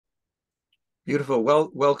Beautiful. Well,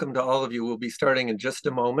 welcome to all of you. We'll be starting in just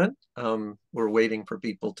a moment. We're waiting for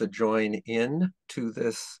people to join in to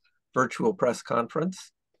this virtual press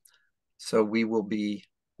conference. So we will be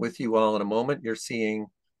with you all in a moment. You're seeing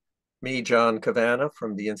me, John Cavanagh,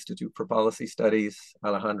 from the Institute for Policy Studies,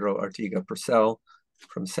 Alejandro Artiga-Purcell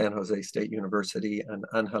from San Jose State University, and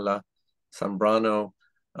Angela Sanbrano,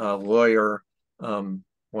 a lawyer,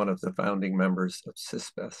 one of the founding members of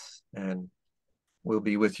CISPES. And we'll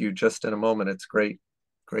be with you just in a moment. It's great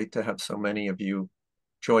to have so many of you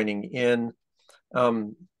joining in.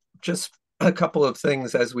 Just a couple of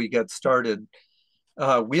things as we get started.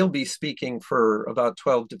 We'll be speaking for about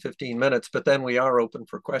 12 to 15 minutes, but then we are open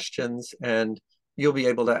for questions, and you'll be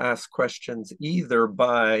able to ask questions either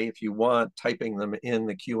by, if you want, typing them in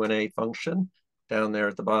the Q&A function down there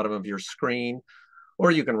at the bottom of your screen,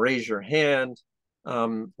 or you can raise your hand,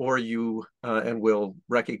 and we'll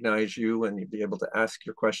recognize you and you'll be able to ask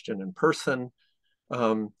your question in person,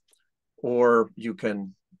 or you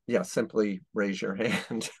can simply raise your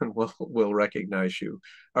hand and we'll recognize you.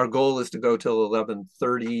 Our goal is to go till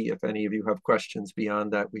 11:30. If any of you have questions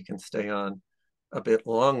beyond that, we can stay on a bit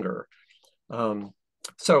longer.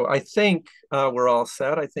 So I think we're all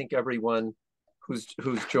set. I think everyone who's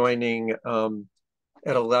joining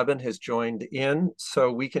at 11 has joined in,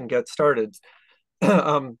 so we can get started.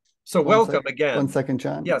 So welcome again. 1 second,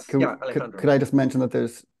 John. Yes, Alejandro. Could I just mention that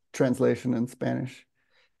there's translation in Spanish?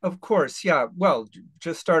 Of course, yeah. Well,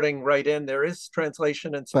 just starting right in, there is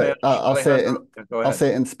translation in Spanish. But I'll say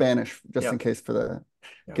it in Spanish, just Yeah. in case for the...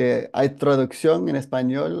 Que hay traducción en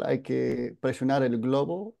español, hay que presionar el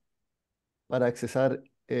globo para accesar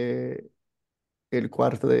el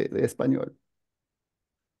cuarto de español.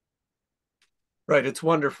 Right, it's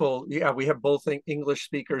wonderful. Yeah, we have both English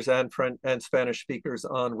speakers and French and Spanish speakers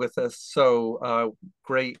on with us. So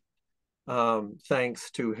great.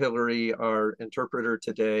 Thanks to Hillary, our interpreter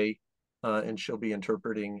today, and she'll be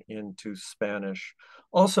interpreting into Spanish.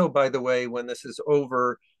 Also, by the way, when this is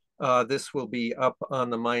over, this will be up on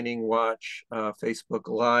the Mining Watch Facebook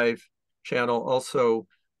Live channel. Also,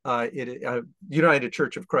 United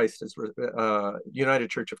Church of Christ is United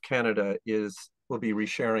Church of Canada will be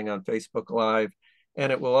resharing on Facebook Live,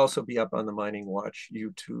 and it will also be up on the Mining Watch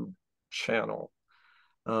YouTube channel.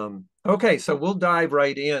 Okay, so we'll dive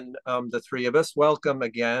right in, the three of us. Welcome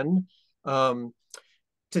again.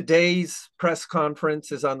 Today's press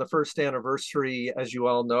conference is on the first anniversary, as you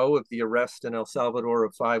all know, of the arrest in El Salvador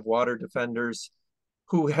of 5 water defenders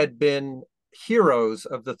who had been heroes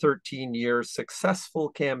of the 13-year successful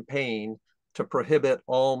campaign to prohibit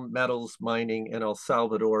all metals mining in El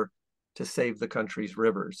Salvador to save the country's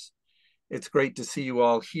rivers. It's great to see you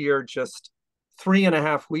all here just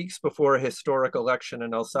 3.5 weeks before a historic election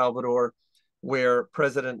in El Salvador, where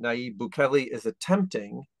President Nayib Bukele is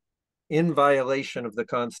attempting, in violation of the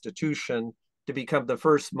Constitution, to become the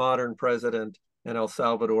first modern president in El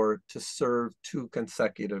Salvador to serve 2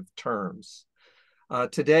 consecutive terms.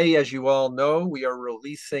 Today, as you all know, we are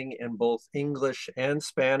releasing in both English and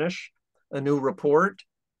Spanish a new report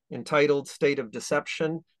entitled State of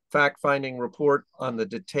Deception, Fact-Finding Report on the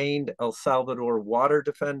Detained El Salvador Water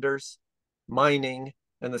Defenders, Mining,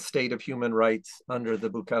 and the State of Human Rights under the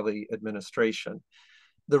Bukele Administration.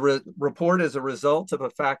 The report is a result of a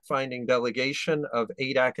fact-finding delegation of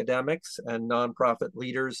 8 academics and nonprofit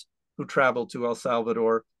leaders who traveled to El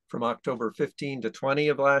Salvador from October 15 to 20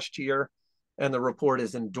 of last year, and the report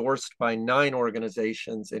is endorsed by 9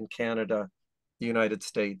 organizations in Canada, the United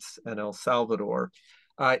States, and El Salvador.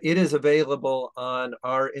 It is available on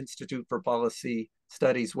our Institute for Policy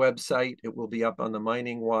Studies website. It will be up on the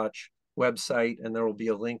Mining Watch website, and there will be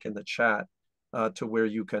a link in the chat to where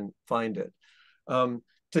you can find it.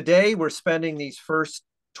 Today, we're spending these first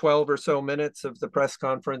 12 or so minutes of the press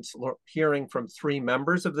conference hearing from 3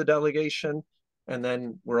 members of the delegation, and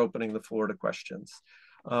then we're opening the floor to questions.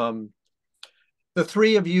 The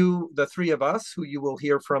three of us who you will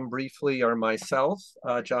hear from briefly are myself,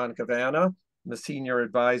 John Cavanagh, the senior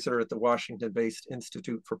advisor at the Washington-based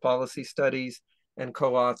Institute for Policy Studies and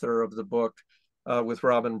co-author of the book with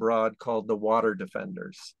Robin Broad called The Water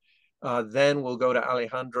Defenders. Then we'll go to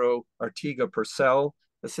Alejandro Artiga-Purcell,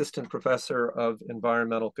 assistant professor of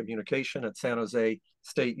environmental communication at San Jose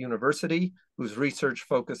State University, whose research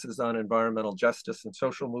focuses on environmental justice and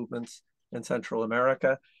social movements in Central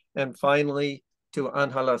America. And finally, to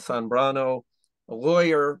Angela Sanbrano, a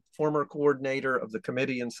lawyer, former coordinator of the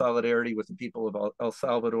Committee in Solidarity with the People of El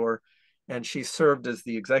Salvador, and she served as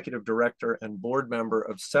the executive director and board member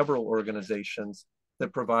of several organizations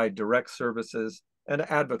that provide direct services and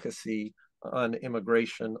advocacy on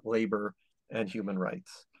immigration, labor, and human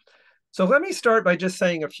rights. So let me start by just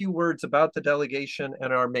saying a few words about the delegation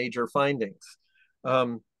and our major findings.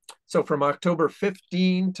 So from October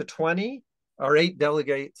 15 to 20, our 8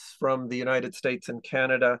 delegates from the United States and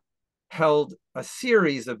Canada held a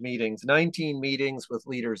series of meetings, 19 meetings with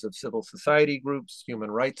leaders of civil society groups,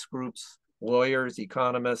 human rights groups, lawyers,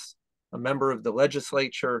 economists, a member of the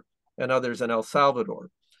legislature, and others in El Salvador.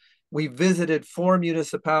 We visited 4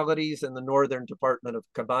 municipalities in the northern department of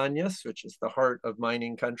Cabañas, which is the heart of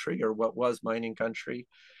mining country, or what was mining country.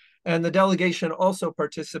 And the delegation also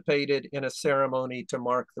participated in a ceremony to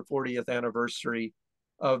mark the 40th anniversary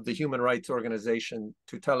of the human rights organization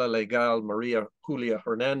Tutela Legal Maria Julia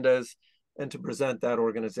Hernandez, and to present that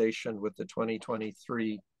organization with the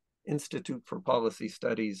 2023 Institute for Policy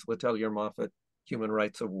Studies Letelier Moffitt Human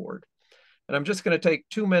Rights Award. And I'm just going to take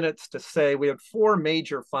 2 minutes to say we have 4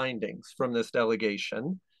 major findings from this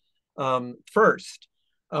delegation. First,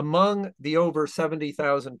 among the over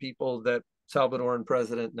 70,000 people that Salvadoran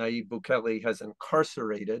President Nayib Bukele has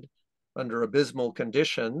incarcerated under abysmal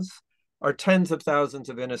conditions are tens of thousands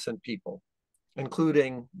of innocent people,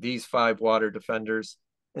 including these 5 water defenders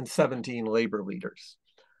and 17 labor leaders.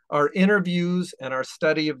 Our interviews and our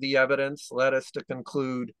study of the evidence led us to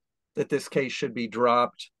conclude that this case should be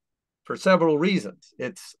dropped for several reasons.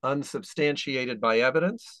 It's unsubstantiated by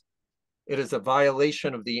evidence. It is a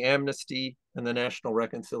violation of the Amnesty and the National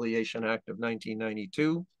Reconciliation Act of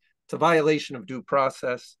 1992. It's a violation of due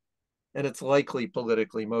process, and it's likely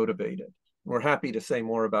politically motivated. We're happy to say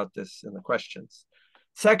more about this in the questions.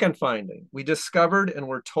 Second finding, we discovered and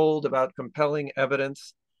were told about compelling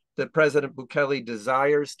evidence that President Bukele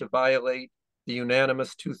desires to violate the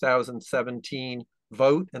unanimous 2017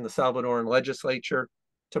 vote in the Salvadoran legislature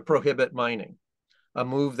to prohibit mining, a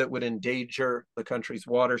move that would endanger the country's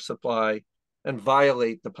water supply and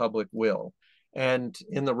violate the public will. And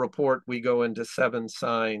in the report, we go into 7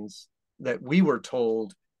 signs that we were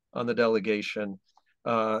told on the delegation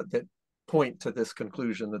that point to this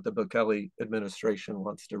conclusion that the Bukele administration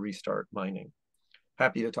wants to restart mining.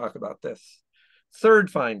 Happy to talk about this. Third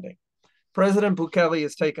finding, President Bukele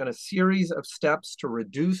has taken a series of steps to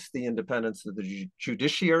reduce the independence of the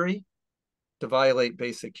judiciary, to violate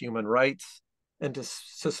basic human rights, and to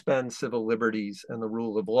suspend civil liberties and the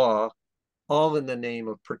rule of law, all in the name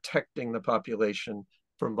of protecting the population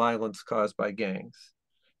from violence caused by gangs.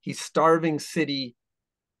 He's starving city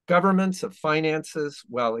governments of finances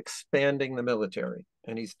while expanding the military,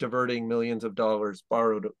 and he's diverting millions of dollars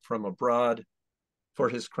borrowed from abroad for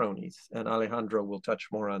his cronies. And Alejandro will touch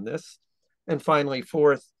more on this. And finally,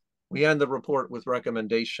 fourth, we end the report with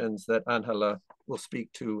recommendations that Angela will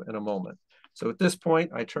speak to in a moment. So at this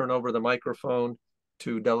point, I turn over the microphone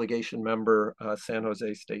to delegation member, San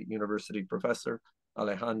Jose State University professor,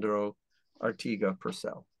 Alejandro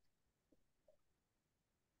Artiga-Purcell.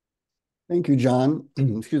 Thank you, John.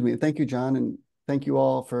 Excuse me. Thank you, John. And thank you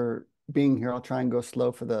all for being here. I'll try and go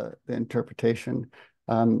slow for the interpretation.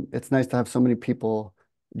 It's nice to have so many people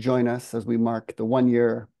join us as we mark the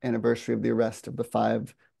 1-year anniversary of the arrest of the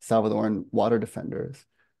 5 Salvadoran water defenders.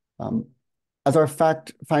 As our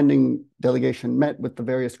fact-finding delegation met with the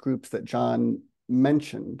various groups that John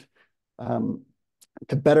mentioned,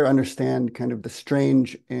 to better understand kind of the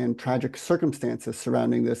strange and tragic circumstances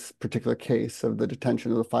surrounding this particular case of the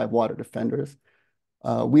detention of the 5 water defenders,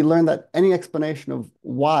 we learned that any explanation of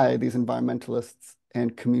why these environmentalists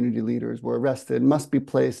and community leaders were arrested must be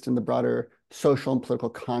placed in the broader social and political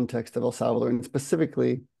context of El Salvador, and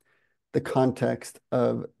specifically the context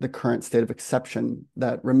of the current state of exception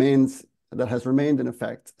that has remained in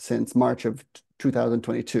effect since March of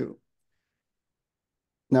 2022.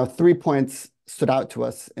 Now, 3 points stood out to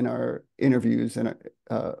us in our interviews and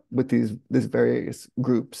with these various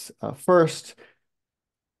groups. First,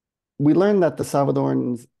 we learned that the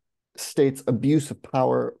Salvadoran state's abuse of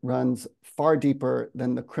power runs far deeper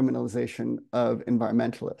than the criminalization of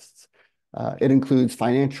environmentalists. It includes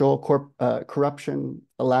financial corruption,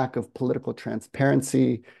 a lack of political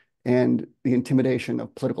transparency, and the intimidation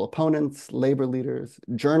of political opponents, labor leaders,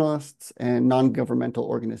 journalists, and non-governmental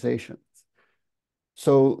organizations.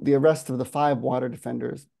 So the arrest of the 5 water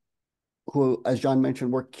defenders, who, as John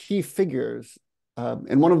mentioned, were key figures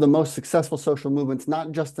in one of the most successful social movements,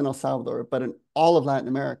 not just in El Salvador, but in all of Latin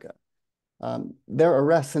America. Their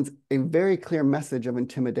arrest sends a very clear message of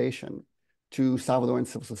intimidation to Salvadoran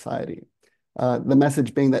civil society. The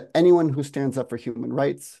message being that anyone who stands up for human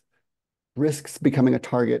rights risks becoming a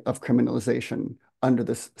target of criminalization under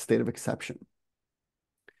this state of exception.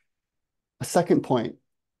 A second point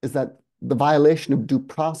is that the violation of due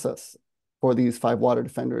process for these 5 water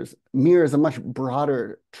defenders mirrors a much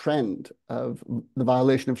broader trend of the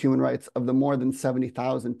violation of human rights of the more than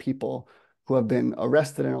 70,000 people who have been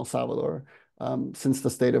arrested in El Salvador since the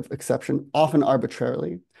state of exception, often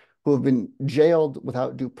arbitrarily, who have been jailed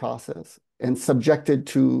without due process and subjected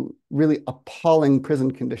to really appalling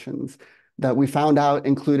prison conditions that we found out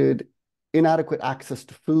included inadequate access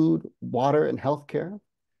to food, water, and healthcare,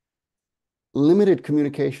 limited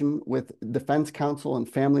communication with defense counsel and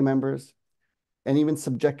family members, and even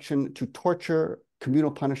subjection to torture,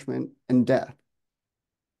 communal punishment, and death.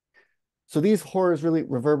 So these horrors really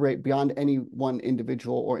reverberate beyond any one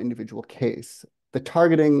individual or individual case. The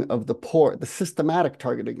targeting of the poor, the systematic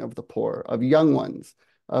targeting of the poor, of young ones,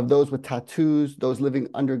 of those with tattoos, those living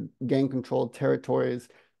under gang-controlled territories,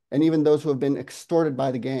 and even those who have been extorted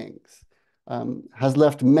by the gangs, has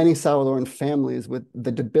left many Salvadoran families with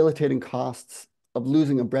the debilitating costs of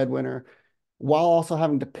losing a breadwinner, while also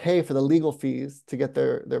having to pay for the legal fees to get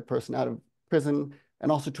their person out of prison,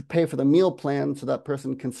 and also to pay for the meal plan so that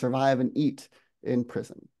person can survive and eat in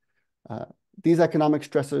prison. These economic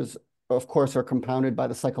stressors, of course, are compounded by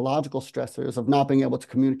the psychological stressors of not being able to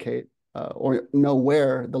communicate or know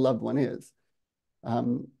where the loved one is.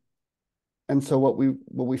 And so what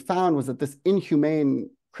we found was that this inhumane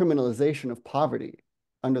criminalization of poverty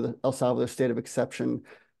under the El Salvador state of exception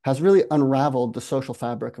has really unraveled the social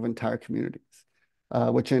fabric of entire communities,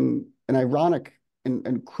 which in an ironic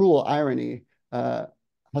and cruel irony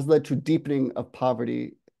has led to deepening of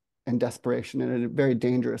poverty and desperation in a very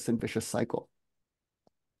dangerous and vicious cycle.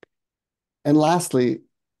 And lastly,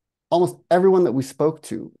 almost everyone that we spoke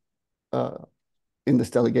to in this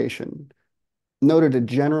delegation noted a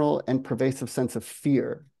general and pervasive sense of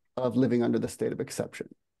fear of living under the state of exception.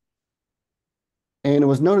 And it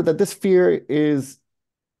was noted that this fear is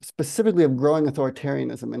specifically of growing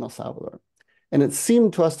authoritarianism in El Salvador. And it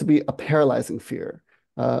seemed to us to be a paralyzing fear,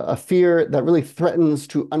 a fear that really threatens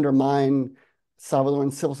to undermine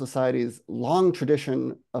Salvadoran civil society's long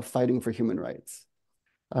tradition of fighting for human rights.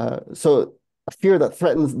 So a fear that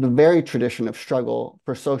threatens the very tradition of struggle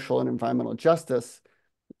for social and environmental justice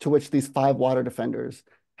to which these 5 water defenders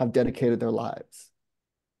have dedicated their lives.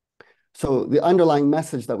 So the underlying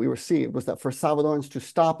message that we received was that for Salvadorans to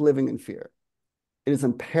stop living in fear, it is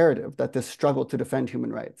imperative that this struggle to defend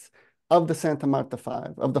human rights of the Santa Marta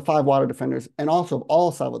 5, of the 5 water defenders, and also of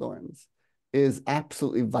all Salvadorans is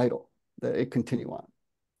absolutely vital that it continue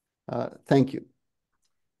on. Thank you.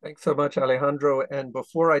 Thanks so much, Alejandro. And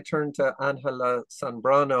before I turn to Angela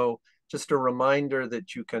Sanbrano, just a reminder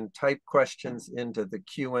that you can type questions into the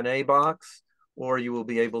Q&A box, or you will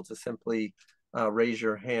be able to simply raise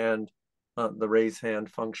your hand, the raise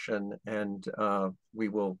hand function, and we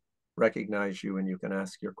will recognize you and you can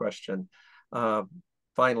ask your question.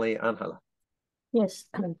 Finally, Angela. Yes,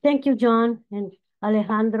 thank you, John and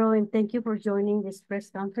Alejandro, and thank you for joining this press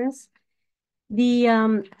conference.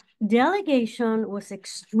 The delegation was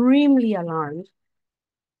extremely alarmed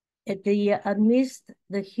amidst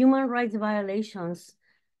the human rights violations,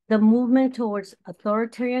 the movement towards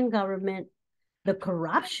authoritarian government, the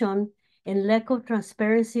corruption and lack of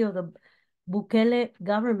transparency of the Bukele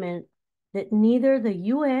government, that neither the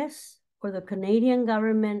US or the Canadian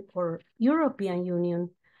government or European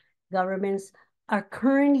Union governments are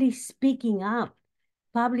currently speaking up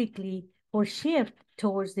publicly for shift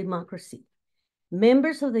towards democracy.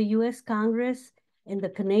 Members of the US Congress and the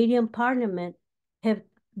Canadian Parliament have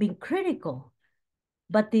been critical,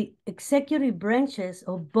 but the executive branches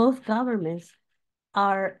of both governments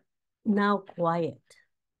are now quiet.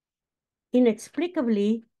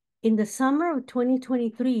 Inexplicably, in the summer of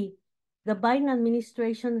 2023, the Biden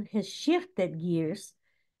administration has shifted gears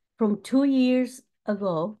from 2 years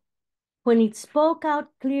ago when it spoke out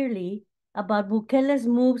clearly about Bukele's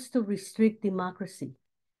moves to restrict democracy.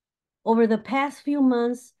 Over the past few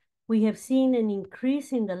months, we have seen an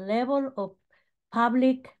increase in the level of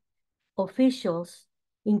public officials,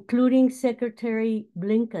 including Secretary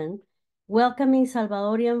Blinken, welcoming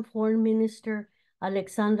Salvadorian Foreign Minister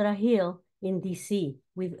Alexandra Hill in DC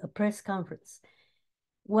with a press conference.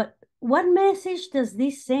 What message does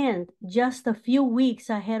this send just a few weeks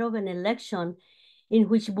ahead of an election in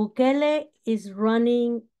which Bukele is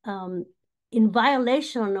running in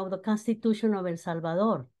violation of the Constitution of El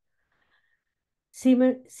Salvador?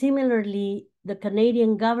 Similarly, the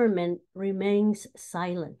Canadian government remains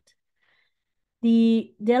silent.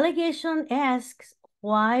 The delegation asks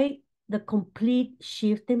why the complete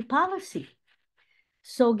shift in policy.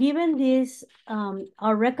 So given this,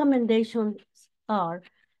 our recommendations are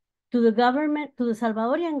to the government, to the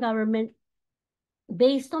Salvadorian government,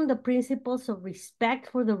 based on the principles of respect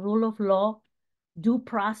for the rule of law, due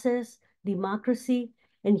process, democracy,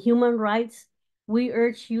 and human rights, we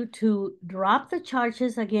urge you to drop the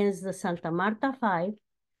charges against the Santa Marta Five,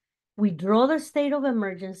 withdraw the state of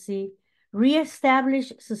emergency,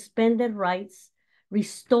 reestablish suspended rights,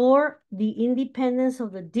 restore the independence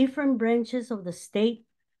of the different branches of the state,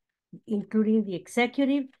 including the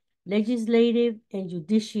executive, legislative, and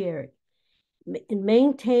judiciary, and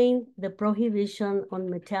maintain the prohibition on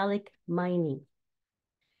metallic mining.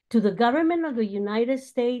 To the government of the United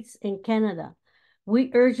States and Canada,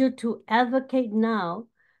 we urge you to advocate now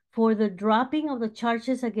for the dropping of the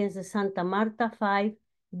charges against the Santa Marta Five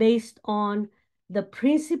based on the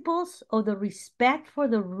principles of the respect for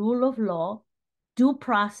the rule of law, due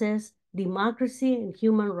process, democracy, and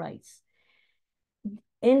human rights.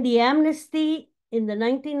 And the amnesty in the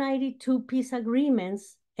 1992 peace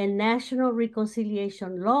agreements and national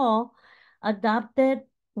reconciliation law adopted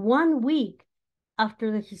 1 week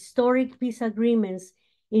after the historic peace agreements,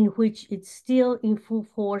 in which it's still in full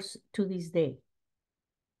force to this day.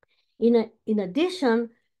 In addition,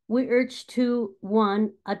 we urge to,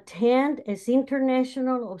 1, attend as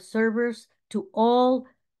international observers to all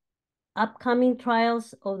upcoming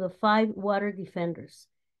trials of the 5 water defenders.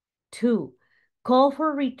 2, call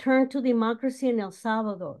for return to democracy in El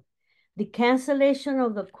Salvador, the cancellation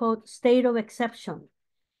of the, quote, state of exception,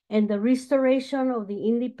 and the restoration of the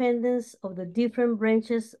independence of the different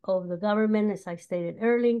branches of the government, as I stated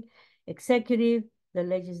earlier, executive, the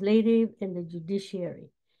legislative, and the judiciary.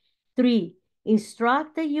 3,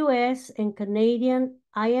 instruct the U.S. and Canadian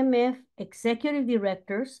IMF executive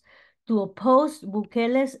directors to oppose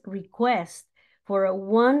Bukele's request for a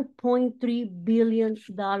 $1.3 billion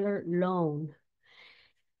loan.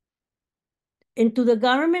 And to the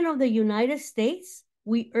government of the United States,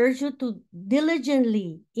 we urge you to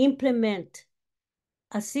diligently implement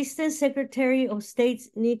Assistant Secretary of State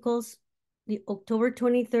Nichols' the October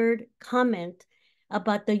 23rd comment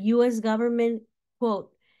about the U.S. government,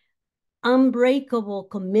 quote, unbreakable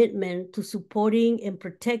commitment to supporting and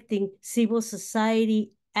protecting civil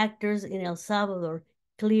society actors in El Salvador.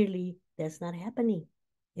 Clearly, that's not happening.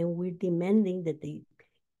 And we're demanding that they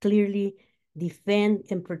clearly defend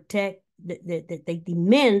and protect, that they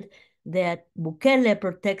demand that Bukele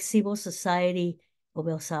protect civil society of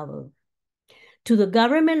El Salvador. To the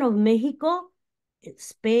government of Mexico,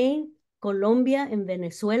 Spain, Colombia, and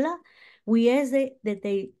Venezuela, we ask their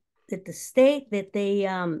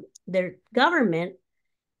government,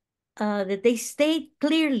 that they state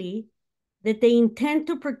clearly that they intend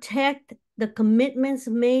to protect the commitments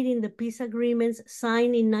made in the peace agreements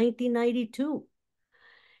signed in 1992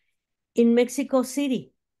 in Mexico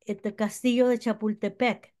City at the Castillo de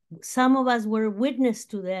Chapultepec. Some of us were witness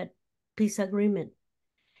to that peace agreement.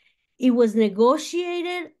 It was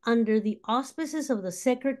negotiated under the auspices of the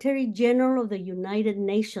Secretary General of the United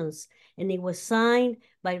Nations, and it was signed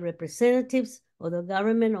by representatives of the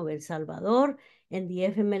government of El Salvador and the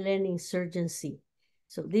FMLN insurgency.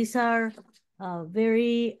 So these are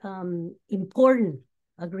very important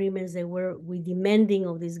agreements that we're demanding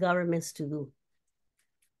of these governments to do.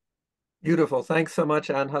 Beautiful. Thanks so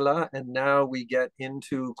much, Angela. And now we get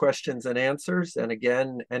into questions and answers. And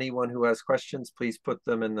again, anyone who has questions, please put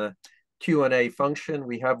them in the Q&A function.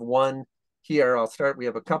 We have one here. I'll start. We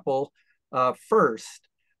have a couple. First,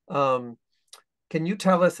 can you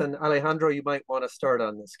tell us, and Alejandro, you might want to start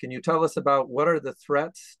on this. Can you tell us about what are the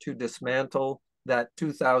threats to dismantle that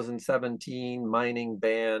 2017 Mining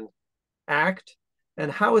Ban Act?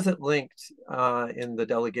 And how is it linked in the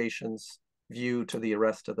delegation's view to the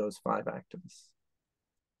arrest of those 5 activists?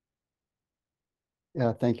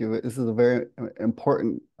 Yeah, thank you. This is a very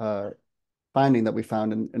important finding that we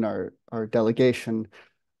found in our delegation.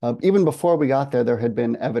 Even before we got there, there had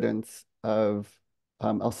been evidence of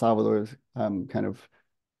El Salvador's kind of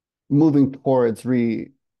moving towards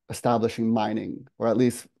re-establishing mining, or at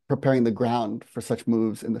least preparing the ground for such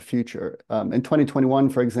moves in the future. In 2021,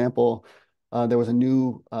 for example, there was a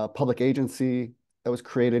new public agency that was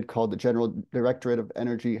created called the General Directorate of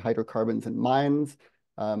Energy, Hydrocarbons, and Mines.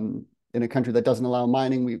 In a country that doesn't allow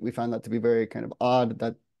mining, we found that to be very kind of odd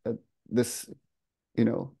that this,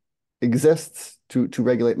 exists to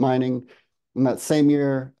regulate mining. In that same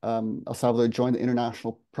year, El Salvador joined the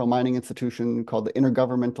International Pro-Mining Institution called the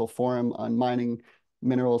Intergovernmental Forum on Mining,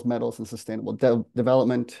 Minerals, Metals, and Sustainable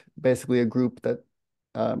Development, basically a group that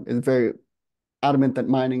is very adamant that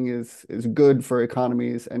mining is good for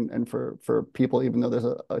economies and for people, even though there's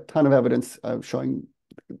a ton of evidence showing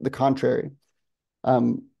the contrary.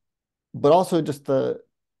 But also just the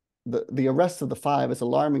arrest of the 5 is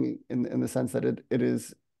alarming in the sense that it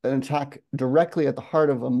is an attack directly at the heart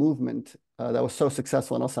of a movement that was so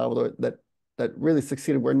successful in El Salvador that that really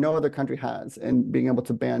succeeded where no other country has in being able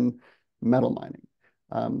to ban metal mining.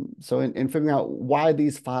 So in figuring out why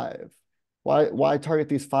these five, why target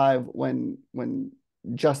these five when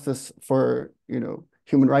justice for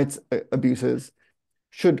human rights abuses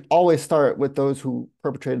should always start with those who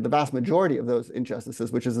perpetrated the vast majority of those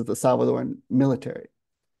injustices, which is the Salvadoran military.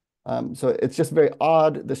 So it's just very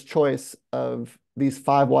odd, this choice of these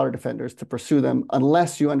five water defenders to pursue them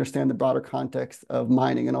unless you understand the broader context of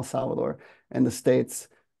mining in El Salvador and the state's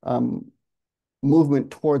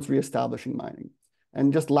movement towards reestablishing mining.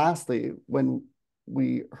 And just lastly, when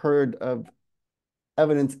we heard of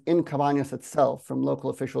evidence in Cabezas itself from local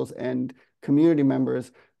officials and community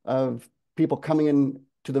members of people coming in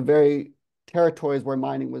to the very territories where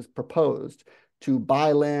mining was proposed to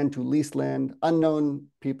buy land, to lease land, unknown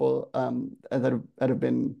people that have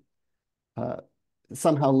been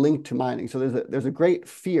somehow linked to mining. So there's a great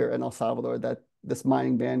fear in El Salvador that this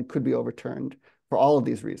mining ban could be overturned for all of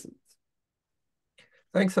these reasons.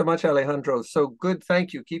 Thanks so much, Alejandro. So good,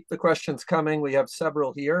 thank you. Keep the questions coming. We have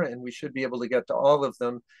several here, and we should be able to get to all of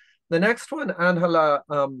them. The next one, Angela,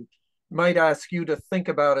 might ask you to think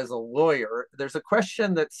about as a lawyer. There's a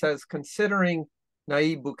question that says, considering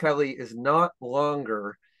Nayib Bukele is not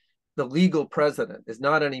longer the legal president, is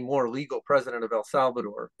not anymore legal president of El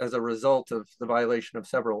Salvador as a result of the violation of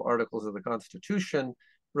several articles of the Constitution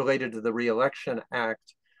related to the Re-election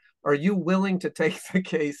Act, are you willing to take the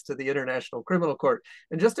case to the International Criminal Court?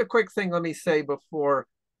 And just a quick thing, let me say before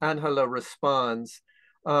Angela responds.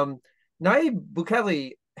 Nayib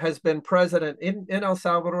Bukele has been president in El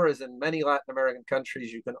Salvador, as in many Latin American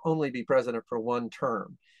countries, you can only be president for one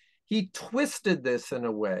term. He twisted this in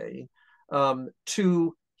a way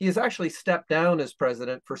he has actually stepped down as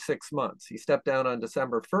president for 6 months. He stepped down on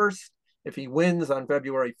December 1st. If he wins on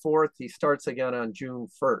February 4th, he starts again on June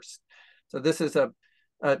 1st. So this is a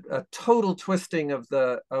total twisting of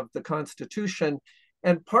the Constitution.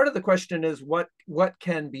 And part of the question is what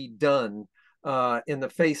can be done in the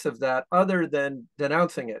face of that other than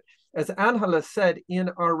denouncing it. As Angela said, in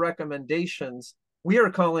our recommendations, we are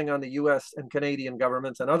calling on the US and Canadian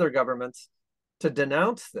governments and other governments to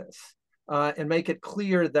denounce this and make it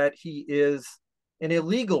clear that he is an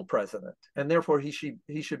illegal president and therefore he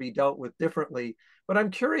should be dealt with differently. But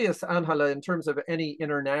I'm curious, Angela, in terms of any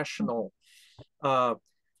international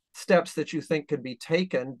steps that you think could be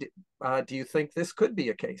taken, do you think this could be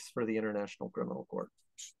a case for the International Criminal Court?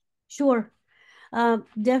 Sure.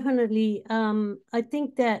 Definitely. I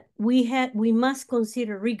think that we must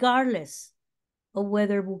consider, regardless of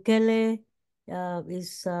whether Bukele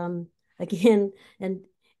is again and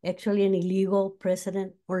actually an illegal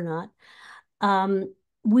president or not,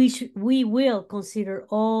 we will consider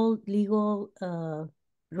all legal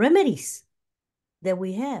remedies that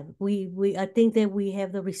we have. I think that we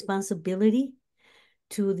have the responsibility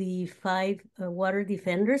to the five water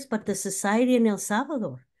defenders, but the society in El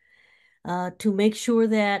Salvador, to make sure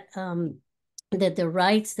that that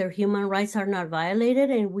their human rights are not violated,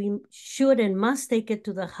 and we should and must take it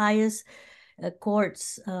to the highest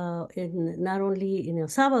courts, not only in El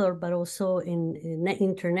Salvador but also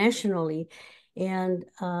internationally, and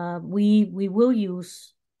we will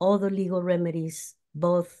use all the legal remedies,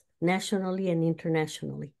 both nationally and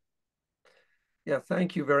internationally. Yeah,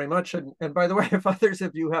 thank you very much. And by the way, if others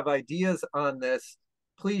of you have ideas on this,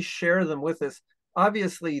 please share them with us.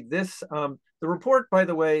 Obviously, the report, by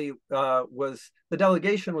the way, the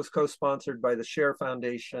delegation was co-sponsored by the Share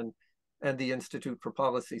Foundation and the Institute for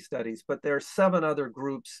Policy Studies, but there are 7 other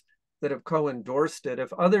groups that have co-endorsed it.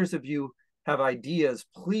 If others of you have ideas,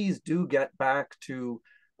 please do get back to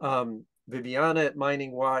Viviana at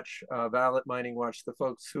Mining Watch, Val at Mining Watch, the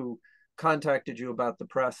folks who contacted you about the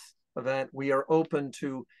press event. We are open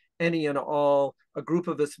to any and all. A group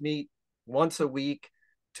of us meet once a week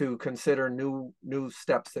to consider new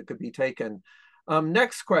steps that could be taken.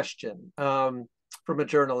 Next question from a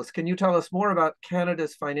journalist. Can you tell us more about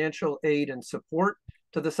Canada's financial aid and support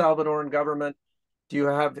to the Salvadoran government? Do you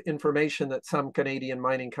have information that some Canadian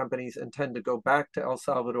mining companies intend to go back to El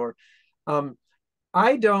Salvador?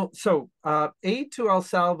 I don't. So aid to El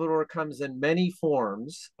Salvador comes in many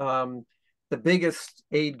forms. The biggest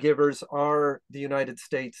aid givers are the United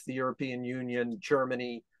States, the European Union,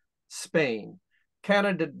 Germany, Spain.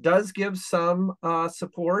 Canada does give some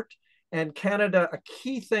support, and Canada, a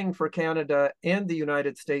key thing for Canada and the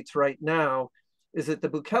United States right now is that the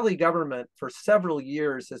Bukele government for several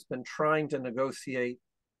years has been trying to negotiate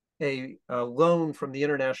a loan from the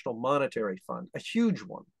International Monetary Fund, a huge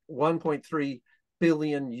one, 1.3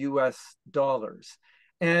 billion US dollars.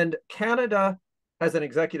 And Canada has an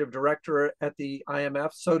executive director at the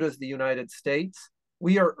IMF, so does the United States.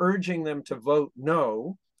 we are urging them to vote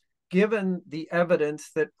no, given the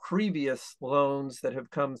evidence that previous loans that have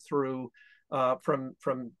come through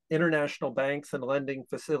from international banks and lending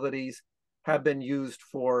facilities have been used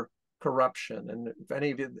for corruption. And if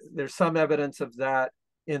any of you, there's some evidence of that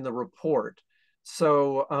in the report.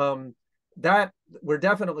 So that we're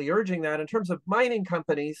definitely urging that. In terms of mining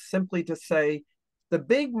companies, simply to say the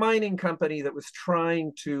big mining company that was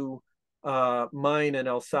trying to mine in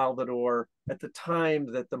El Salvador at the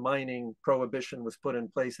time that the mining prohibition was put in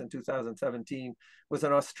place in 2017 was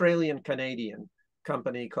an Australian-Canadian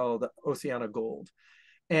company called Oceana Gold.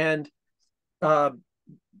 And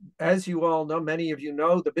as you all know, many of you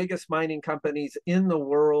know, the biggest mining companies in the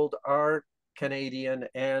world are Canadian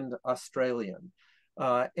and Australian.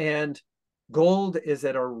 And gold is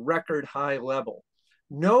at a record high level.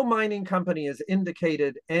 No mining company has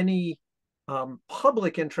indicated any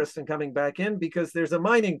public interest in coming back in because there's a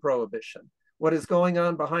mining prohibition. What is going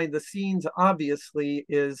on behind the scenes, obviously,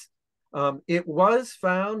 is it was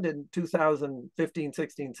found in 2015,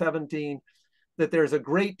 16, 17, that there's a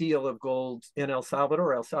great deal of gold in El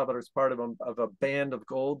Salvador. El Salvador is part of a band of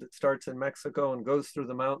gold that starts in Mexico and goes through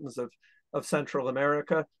the mountains of Central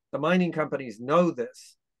America. The mining companies know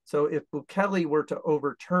this. So if Bukele were to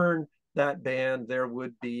overturn that ban, there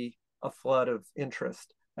would be a flood of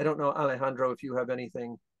interest. I don't know, Alejandro, if you have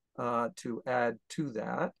anything to add to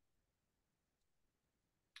that.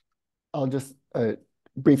 I'll just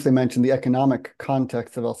briefly mention the economic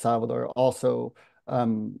context of El Salvador also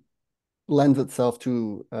lends itself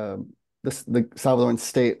to the Salvadoran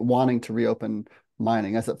state wanting to reopen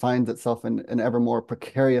mining as it finds itself in an ever more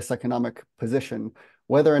precarious economic position.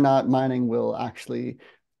 Whether or not mining will actually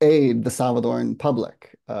aid the Salvadoran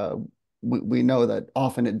public, we know that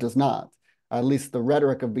often it does not. At least the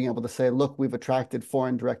rhetoric of being able to say, look, we've attracted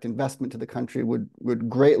foreign direct investment to the country would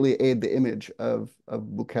greatly aid the image of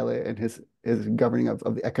Bukele and his governing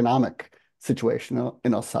of the economic situation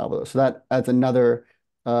in El Salvador. So that adds another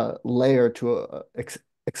layer to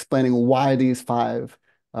explaining why these 5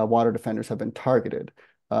 water defenders have been targeted.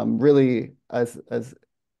 Really, as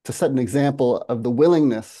to set an example of the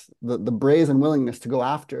willingness, the brazen willingness to go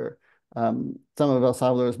after some of El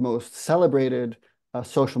Salvador's most celebrated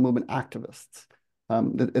social movement activists.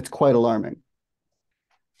 It's quite alarming.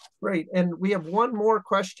 Great. And we have one more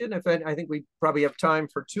question. I think we probably have time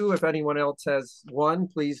for 2. If anyone else has one,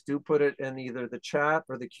 please do put it in either the chat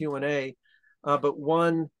or the Q&A. But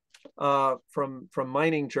one from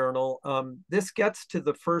Mining Journal. This gets to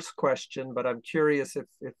the first question, but I'm curious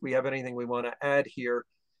if we have anything we want to add here.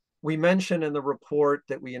 We mentioned in the report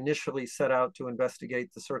that we initially set out to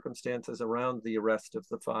investigate the circumstances around the arrest of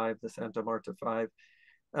the 5, the Santa Marta 5.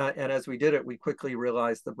 And as we did it, we quickly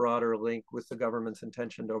realized the broader link with the government's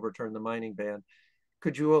intention to overturn the mining ban.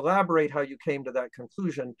 Could you elaborate how you came to that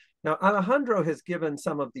conclusion? Now, Alejandro has given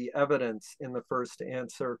some of the evidence in the first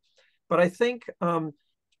answer, but I think,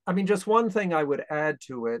 just one thing I would add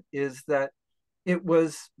to it is that it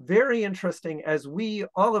was very interesting as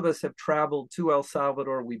all of us have traveled to El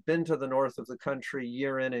Salvador. We've been to the north of the country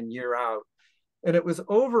year in and year out. And it was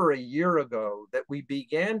over a year ago that we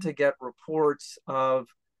began to get reports of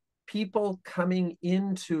people coming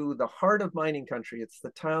into the heart of mining country. It's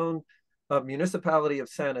the municipality of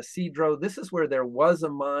San Isidro. This is where there was a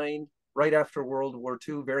mine right after World War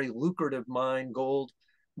II, very lucrative mine, gold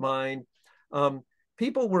mine.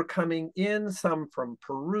 People were coming in, some from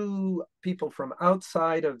Peru, people from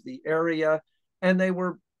outside of the area, and they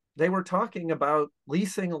were talking about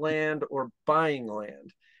leasing land or buying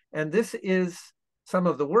land. And this is some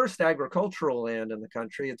of the worst agricultural land in the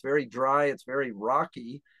country. It's very dry, it's very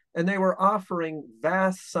rocky, and they were offering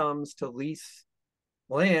vast sums to lease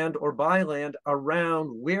land or buy land around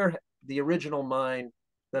where the original mine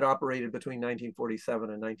that operated between 1947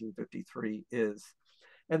 and 1953 is.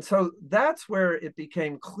 And so that's where it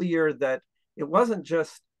became clear that it wasn't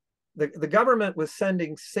just the government was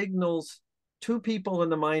sending signals to people in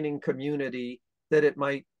the mining community that it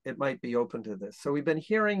might be open to this. So we've been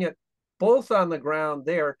hearing it both on the ground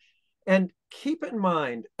there. And keep in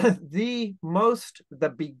mind, the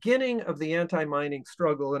beginning of the anti-mining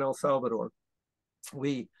struggle in El Salvador,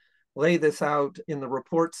 we lay this out in the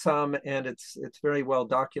report some, and it's very well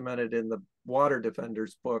documented in the Water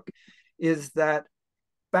Defenders book, is that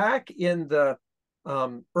back in the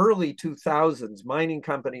early 2000s, mining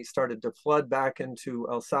companies started to flood back into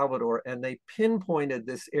El Salvador, and they pinpointed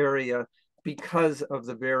this area because of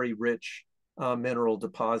the very rich mineral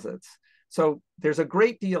deposits. So there's a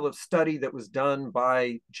great deal of study that was done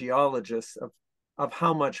by geologists of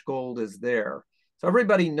how much gold is there. So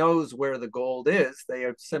everybody knows where the gold is. They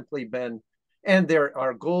have simply been And there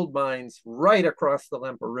are gold mines right across the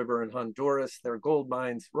Lempa River in Honduras. There are gold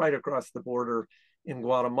mines right across the border in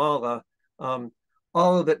Guatemala. All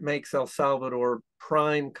of it makes El Salvador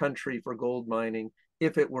prime country for gold mining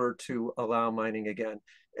if it were to allow mining again.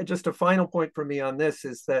 And just a final point for me on this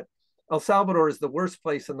is that El Salvador is the worst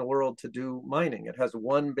place in the world to do mining. It has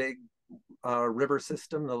one big river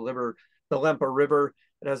system, the Lempa River.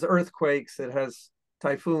 It has earthquakes, it has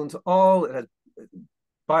typhoons, it has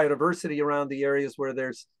biodiversity around the areas where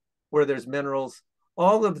there's minerals.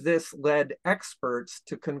 All of this led experts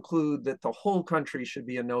to conclude that the whole country should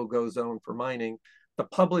be a no-go zone for mining. The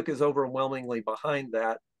public is overwhelmingly behind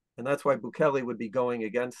that, and that's why Bukele would be going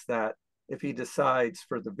against that if he decides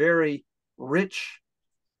for the very rich.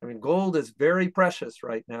 I mean, gold is very precious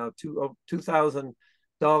right now,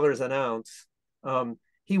 $2,000 an ounce.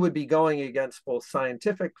 He would be going against both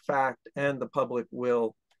scientific fact and the public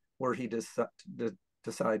will were he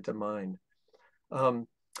decide to mine.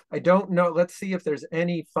 I don't know. Let's see if there's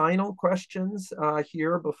any final questions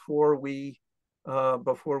here before we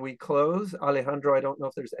close. Alejandro, I don't know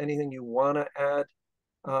if there's anything you want to add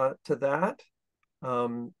to that,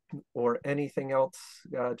 or anything else.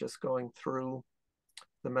 Just going through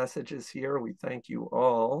the messages here. We thank you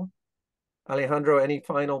all. Alejandro, any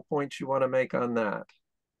final points you want to make on that?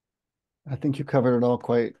 I think you covered it all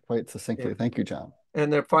quite succinctly. Yeah. Thank you, John.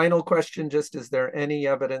 And the final question, just, is there any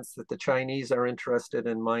evidence that the Chinese are interested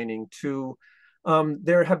in mining too?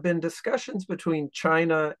 There have been discussions between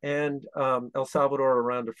China and El Salvador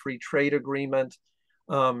around a free trade agreement.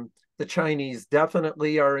 The Chinese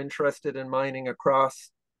definitely are interested in mining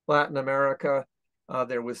across Latin America.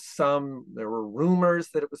 There were rumors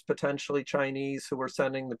that it was potentially Chinese who were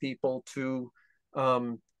sending the people to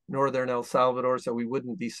northern El Salvador, so we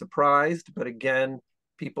wouldn't be surprised. But again,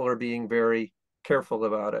 people are being very careful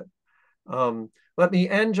about it. Let me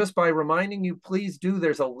end just by reminding you, please do,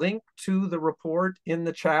 there's a link to the report in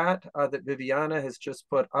the chat that Viviana has just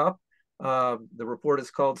put up. The report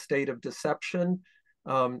is called State of Deception.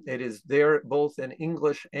 It is there both in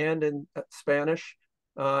English and in Spanish.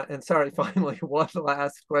 And sorry, finally, one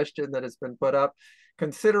last question that has been put up.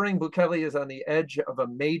 Considering Bukele is on the edge of a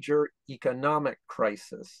major economic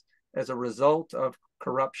crisis as a result of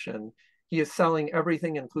corruption, he is selling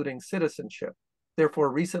everything, including citizenship,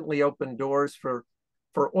 therefore recently opened doors for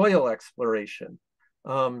oil exploration.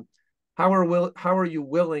 How are you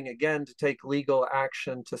willing, again, to take legal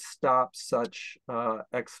action to stop such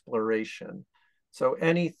exploration? So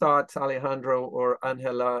any thoughts, Alejandro or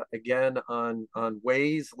Angela, again, on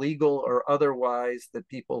ways, legal or otherwise, that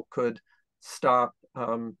people could stop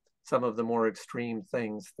some of the more extreme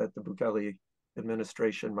things that the Bukele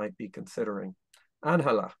administration might be considering?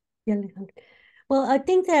 Angela. Yeah, well, I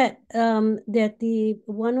think that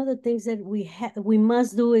one of the things that we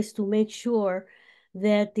must do is to make sure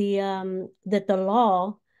that the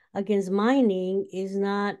law against mining is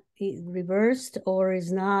not reversed, or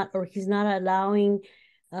he's not allowing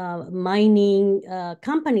mining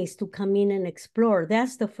companies to come in and explore.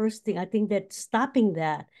 That's the first thing. I think that stopping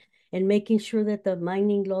that and making sure that the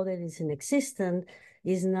mining law that is in existence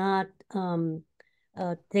is not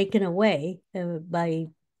taken away by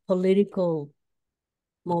political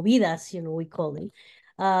movidas, we call it.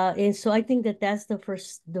 And so I think that that's the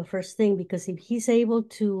first thing, because if he's able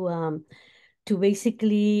to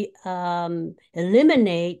basically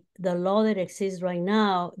eliminate the law that exists right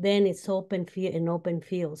now, then it's open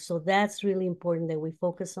field. So that's really important that we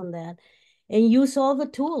focus on that and use all the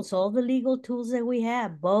tools, all the legal tools that we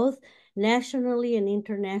have, both nationally and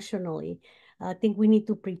internationally. I think we need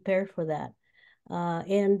to prepare for that.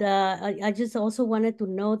 I just also wanted to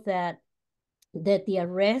note that the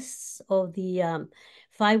arrests of the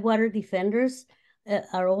 5 water defenders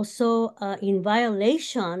are also in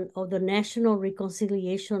violation of the National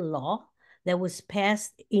Reconciliation Law that was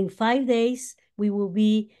passed. In 5 days. We will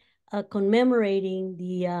be commemorating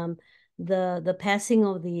the passing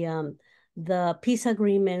of the peace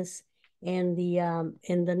agreements and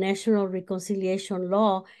the National Reconciliation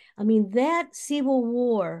Law. I mean, that civil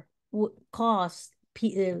war cost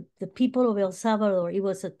the people of El Salvador. It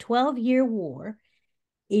was a 12-year war.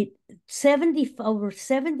 Over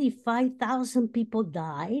 75,000 people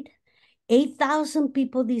died. 8,000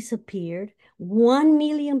 people disappeared. 1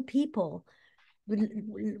 million people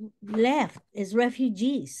left as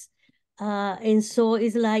refugees. And so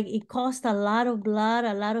it's like it cost a lot of blood,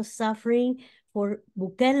 a lot of suffering for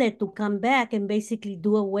Bukele to come back and basically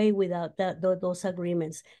do away with those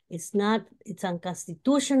agreements. It's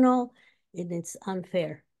unconstitutional, and it's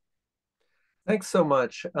unfair. Thanks so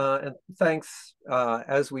much. And thanks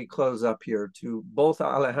as we close up here to both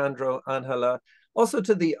Alejandro, Angela, also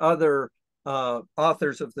to the other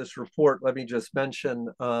authors of this report, let me just mention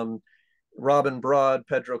Robin Broad,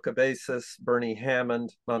 Pedro Cabezas, Bernie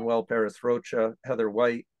Hammond, Manuel Perez-Rocha, Heather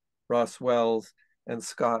White, Ross Wells, and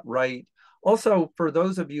Scott Wright. Also, for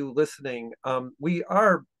those of you listening, we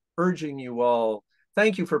are urging you all,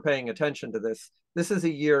 thank you for paying attention to this. This is a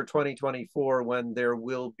year 2024 when there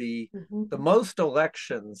will be the most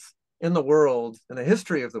elections in the world, in the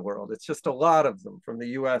history of the world. It's just a lot of them, from the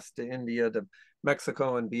US to India to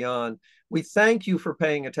Mexico and beyond. We thank you for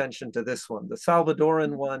paying attention to this one. The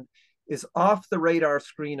Salvadoran one is off the radar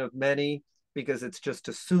screen of many because it's just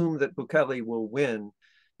assumed that Bukele will win.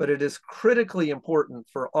 But it is critically important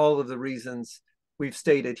for all of the reasons we've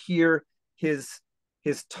stated here. His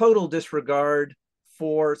total disregard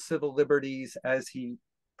for civil liberties as he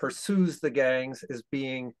pursues the gangs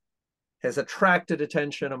has attracted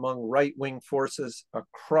attention among right-wing forces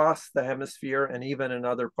across the hemisphere and even in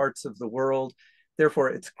other parts of the world. Therefore,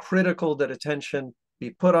 it's critical that attention be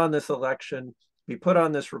put on this election, be put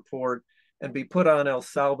on this report, and be put on El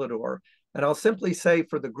Salvador. And I'll simply say,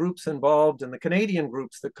 for the groups involved, and the Canadian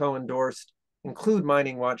groups that co-endorsed include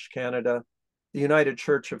Mining Watch Canada, the United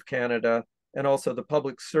Church of Canada, and also the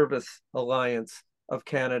Public Service Alliance of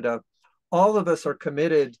Canada. All of us are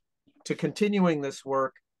committed to continuing this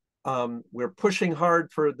work. We're pushing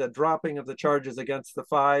hard for the dropping of the charges against the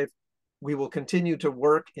 5. We will continue to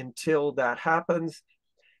work until that happens.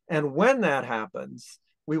 And when that happens,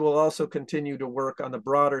 we will also continue to work on the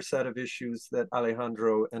broader set of issues that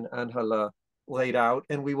Alejandro and Angela laid out.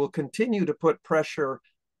 And we will continue to put pressure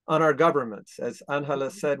on our governments. As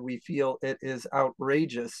Angela said, we feel it is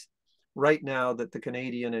outrageous right now that the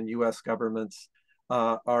Canadian and US governments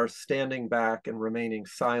are standing back and remaining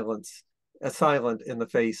silent in the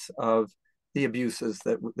face of the abuses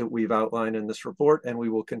that we've outlined in this report. And we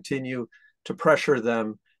will continue to pressure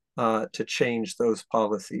them to change those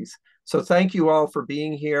policies. So thank you all for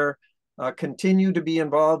being here. Continue to be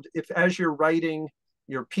involved. If as you're writing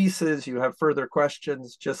your pieces, you have further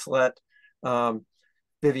questions, just let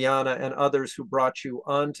Viviana and others who brought you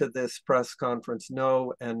onto this press conference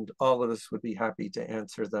know, and all of us would be happy to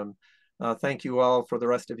answer them. Thank you all. For the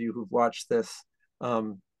rest of you who've watched this,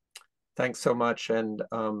 thanks so much, and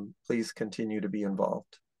please continue to be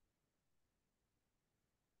involved.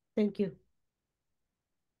 Thank you.